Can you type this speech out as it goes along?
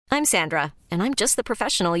I'm Sandra, and I'm just the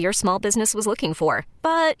professional your small business was looking for.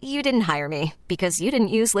 But you didn't hire me because you didn't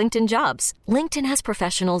use LinkedIn Jobs. LinkedIn has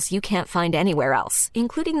professionals you can't find anywhere else,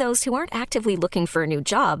 including those who aren't actively looking for a new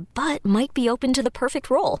job, but might be open to the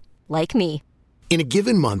perfect role, like me. In a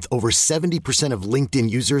given month, over 70% of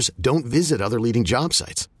LinkedIn users don't visit other leading job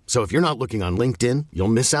sites. So if you're not looking on LinkedIn, you'll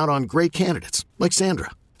miss out on great candidates like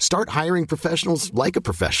Sandra. Start hiring professionals like a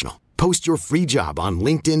professional. Post your free job on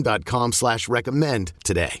linkedin.com/recommend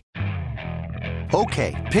today.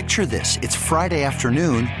 Okay, picture this. It's Friday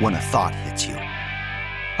afternoon when a thought hits you.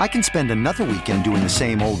 I can spend another weekend doing the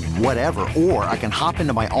same old whatever, or I can hop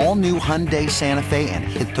into my all-new Hyundai Santa Fe and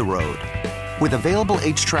hit the road. With available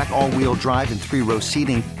H-Track all-wheel drive and 3-row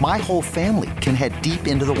seating, my whole family can head deep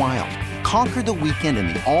into the wild. Conquer the weekend in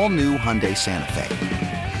the all-new Hyundai Santa Fe.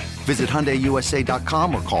 Visit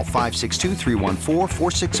HyundaiUSA.com or call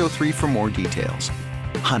 562-314-4603 for more details.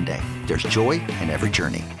 Hyundai, there's joy in every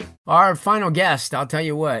journey. Our final guest, I'll tell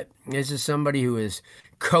you what, this is somebody who has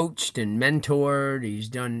coached and mentored. He's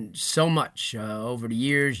done so much over the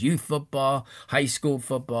years, youth football, high school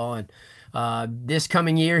football, and this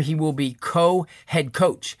coming year, he will be co-head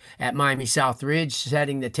coach at Miami Southridge,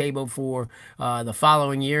 setting the table for the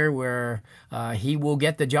following year where he will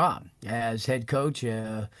get the job as head coach.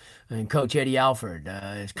 And Coach Eddie Alford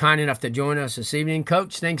is kind enough to join us this evening.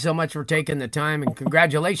 Coach, thanks so much for taking the time, and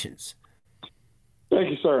congratulations. Thank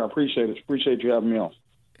you, sir. I appreciate it. Appreciate you having me on.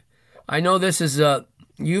 I know this is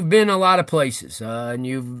you've been a lot of places, and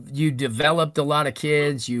you developed a lot of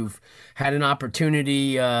kids. You've had an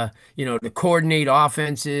opportunity, to coordinate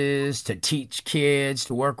offenses, to teach kids,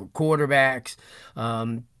 to work with quarterbacks.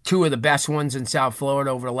 Two of the best ones in South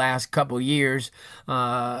Florida over the last couple of years.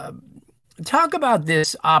 Talk about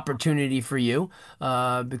this opportunity for you,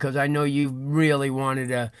 because I know you really wanted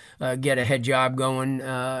to get a head job going,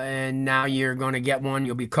 and now you're going to get one.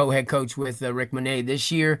 You'll be co-head coach with Rick Monet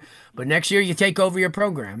this year, but next year you take over your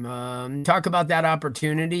program. Talk about that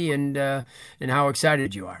opportunity and how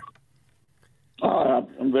excited you are.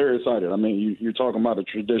 I'm very excited. I mean, you're talking about a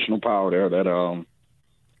traditional power there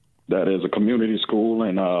that is a community school,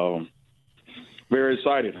 and very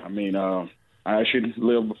excited. I mean, I actually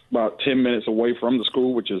live about 10 minutes away from the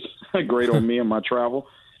school, which is great on me and my travel.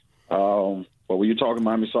 But when you're talking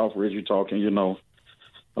Miami Southridge, you're talking, a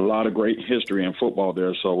lot of great history in football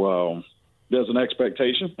there. So there's an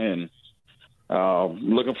expectation, and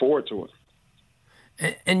I'm looking forward to it.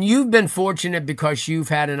 And you've been fortunate because you've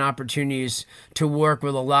had an opportunities to work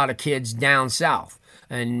with a lot of kids down south.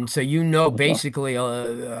 And so basically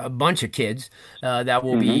a bunch of kids that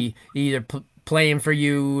will be either playing for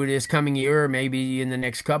you this coming year or maybe in the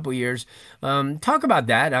next couple years. Talk about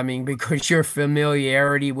that. I mean, because your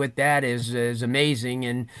familiarity with that is amazing,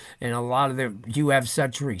 and a lot of you have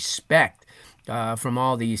such respect from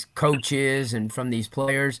all these coaches and from these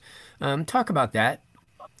players. Talk about that.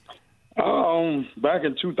 Back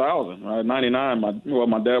in 2000, 99, my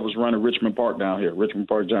dad was running Richmond Park down here, Richmond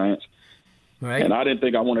Park Giants. Right. And I didn't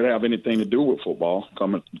think I wanted to have anything to do with football,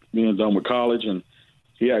 being done with college, and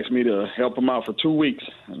he asked me to help him out for 2 weeks,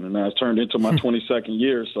 and then that's turned into my 22nd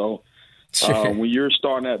year. So when you're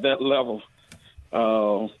starting at that level,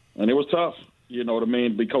 and it was tough, you know what I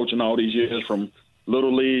mean, to be coaching all these years from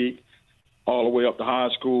Little League all the way up to high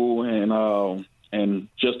school, and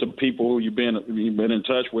just the people who you've been in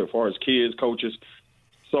touch with as far as kids, coaches.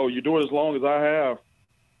 So you do it as long as I have.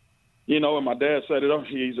 And my dad set it up.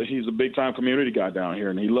 He's a big-time community guy down here,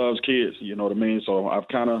 and he loves kids, you know what I mean? So I've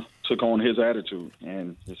kind of took on his attitude,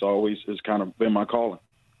 and it's kind of been my calling.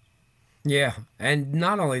 Yeah, and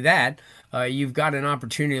not only that, you've got an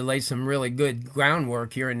opportunity to lay some really good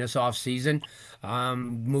groundwork here in this offseason.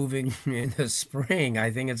 Moving in the spring,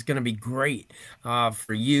 I think it's going to be great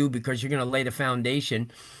for you because you're going to lay the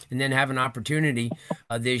foundation and then have an opportunity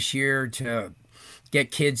this year to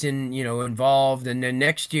get kids involved, and then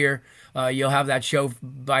next year you'll have that show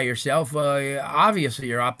by yourself. Obviously,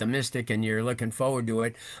 you're optimistic and you're looking forward to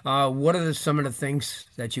it. What are some of the things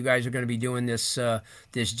that you guys are going to be doing this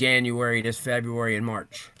January, this February, and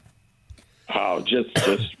March? Just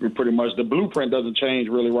pretty much the blueprint doesn't change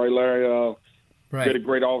really, right, Larry? Right. Get a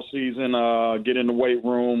great off season, get in the weight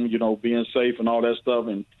room, being safe and all that stuff,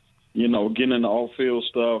 and getting in the off field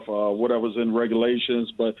stuff, whatever's in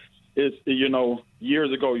regulations, but. It's,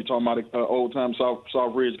 years ago, you're talking about old-time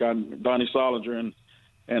Southridge guy, Donnie Solinger,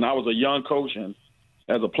 and I was a young coach, and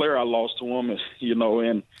as a player, I lost to him,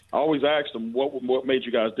 and I always asked him, what made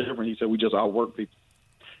you guys different? He said, we just outwork people.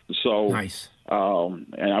 So, nice.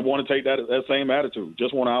 And I want to take that same attitude,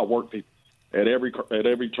 just want to outwork people at every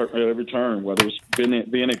turn, whether it's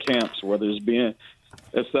being at camps, whether it's being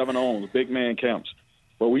at 7-on, big man camps.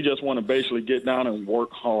 but we just want to basically get down and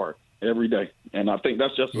work hard every day. And I think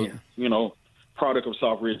that's just a product of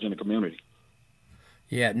Southridge and the community.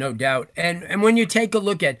 Yeah, no doubt. And when you take a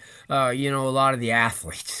look at, a lot of the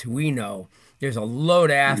athletes, we know there's a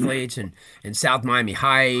load of athletes in South Miami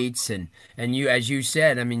Heights. And you, as you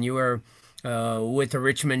said, I mean, you were with the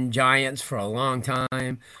Richmond Giants for a long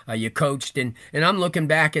time. You coached. And I'm looking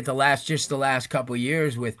back at the last couple of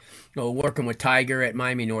years with working with Tiger at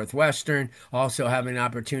Miami Northwestern, also having an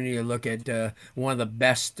opportunity to look at one of the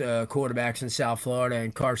best quarterbacks in South Florida,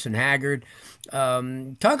 and Carson Haggard.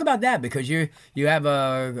 Talk about that, because you have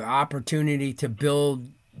an opportunity to build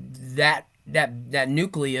that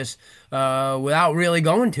nucleus without really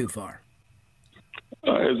going too far.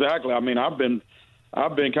 Exactly. I mean, I've been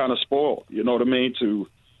kind of spoiled, you know what I mean, to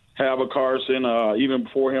have a Carson, even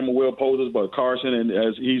before him, a Will Posers, but Carson, and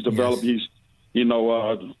as he's developed, he's, a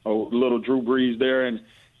little Drew Brees there. And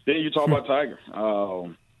then you talk about Tiger,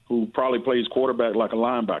 who probably plays quarterback like a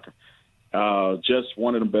linebacker. Just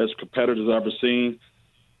one of the best competitors I've ever seen.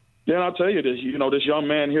 Then I'll tell you this, this young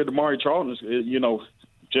man here, Damari Charlton,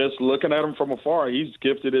 just looking at him from afar, he's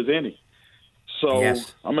gifted as any. So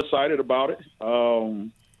I'm excited about it.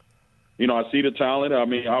 I see the talent. I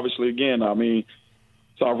mean, obviously, again,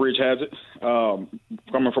 Southridge has it.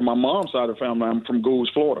 Coming from my mom's side of the family, I'm from Goulds,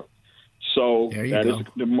 Florida. So that is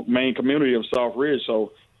the main community of Southridge.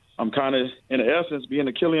 So I'm kind of, in essence, being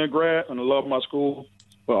a Killian grad, and I love my school,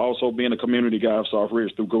 but also being a community guy of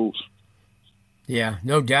Southridge through Goulds. Yeah,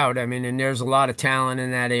 no doubt. I mean, and there's a lot of talent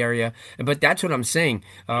in that area. But that's what I'm saying.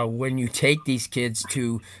 When you take these kids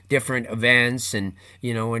to different events and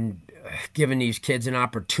giving these kids an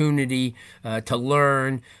opportunity to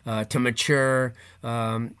learn, to mature,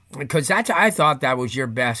 because I thought that was your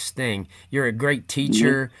best thing. You're a great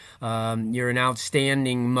teacher. Mm-hmm. You're an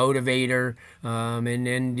outstanding motivator,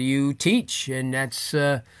 and you teach. And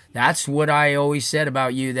that's what I always said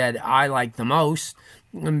about you that I like the most,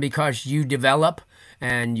 because you develop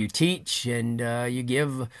and you teach, and you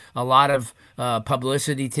give a lot of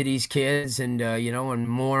publicity to these kids, and and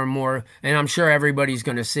more, and I'm sure everybody's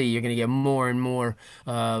going to see. You're going to get more and more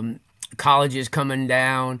colleges coming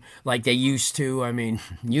down like they used to. I mean,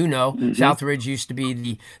 Southridge used to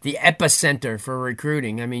be the epicenter for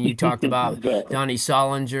recruiting. I mean, you talked about Donnie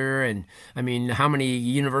Solinger, and I mean, how many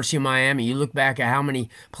University of Miami. You look back at how many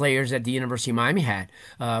players that the University of Miami had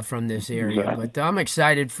from this area. Exactly. But I'm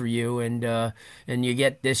excited for you, and you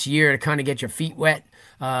get this year to kind of get your feet wet,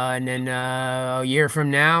 and then a year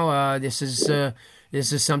from now, this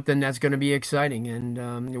is something that's going to be exciting,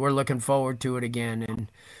 and we're looking forward to it again.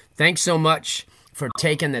 And thanks so much for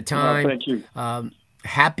taking the time. Thank you.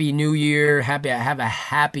 Happy New Year. Have a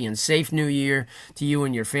happy and safe New Year to you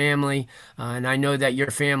and your family. And I know that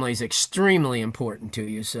your family is extremely important to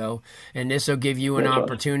you. And this will give you an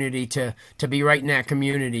opportunity to be right in that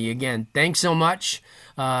community again. Thanks so much.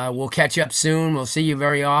 We'll catch up soon. We'll see you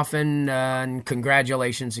very often. And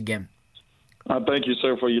congratulations again. Thank you,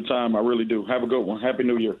 sir, for your time. I really do. Have a good one. Happy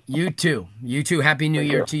New Year. You too. Happy New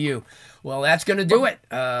Year to you. Well, that's going to do it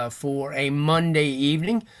for a Monday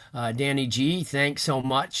evening. Danny G, thanks so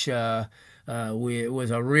much. It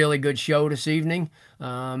was a really good show this evening.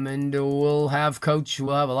 And we'll have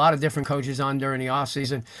a lot of different coaches on during the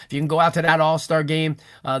offseason. If you can go out to that All-Star game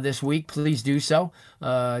this week, please do so.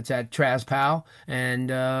 It's at Traz Powell, and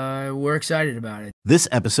we're excited about it. This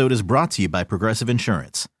episode is brought to you by Progressive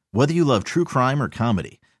Insurance. Whether you love true crime or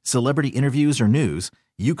comedy, celebrity interviews or news,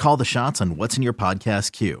 you call the shots on what's in your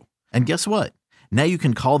podcast queue. And guess what? Now you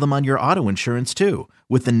can call them on your auto insurance too,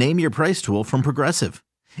 with the Name Your Price tool from Progressive.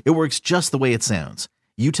 It works just the way it sounds.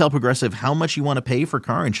 You tell Progressive how much you want to pay for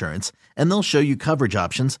car insurance, and they'll show you coverage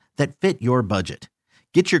options that fit your budget.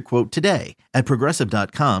 Get your quote today at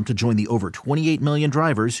Progressive.com to join the over 28 million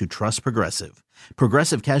drivers who trust Progressive.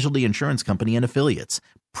 Progressive Casualty Insurance Company and Affiliates.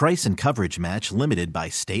 Price and coverage match limited by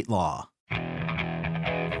state law.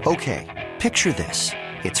 Okay, picture this.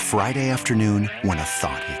 It's Friday afternoon when a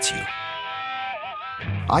thought hits you.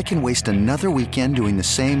 I can waste another weekend doing the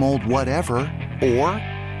same old whatever, or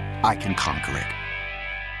I can conquer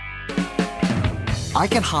it. I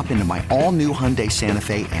can hop into my all-new Hyundai Santa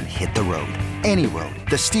Fe and hit the road. Any road.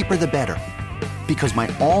 The steeper, the better. Because my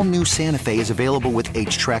all-new Santa Fe is available with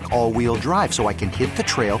H-Track all-wheel drive, so I can hit the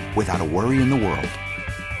trail without a worry in the world.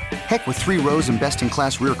 Heck, with 3 rows and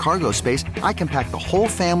best-in-class rear cargo space, I can pack the whole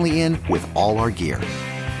family in with all our gear.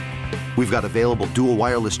 We've got available dual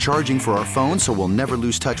wireless charging for our phones, so we'll never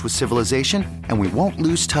lose touch with civilization, and we won't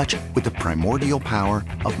lose touch with the primordial power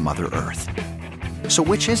of Mother Earth. So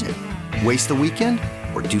which is it? Waste the weekend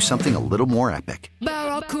or do something a little more epic?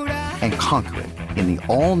 And conquer it in the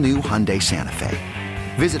all-new Hyundai Santa Fe.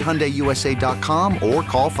 Visit HyundaiUSA.com or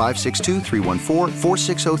call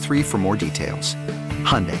 562-314-4603 for more details.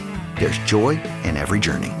 Hyundai, there's joy in every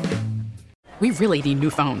journey. We really need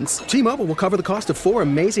new phones. T-Mobile will cover the cost of 4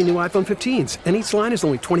 amazing new iPhone 15s, and each line is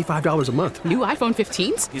only $25 a month. New iPhone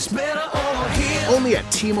 15s? It's better over here. Only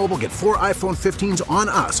at T-Mobile, get 4 iPhone 15s on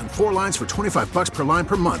us and 4 lines for $25 per line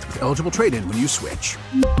per month with eligible trade-in when you switch.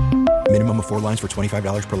 Minimum of 4 lines for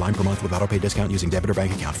 $25 per line per month with autopay discount using debit or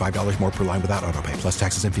bank account. $5 more per line without autopay, plus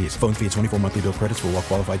taxes and fees. Phone fee at 24 monthly bill credits for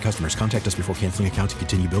well-qualified customers. Contact us before canceling account to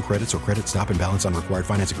continue bill credits or credit stop and balance on required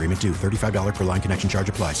finance agreement due. $35 per line connection charge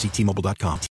applies. See T-Mobile.com.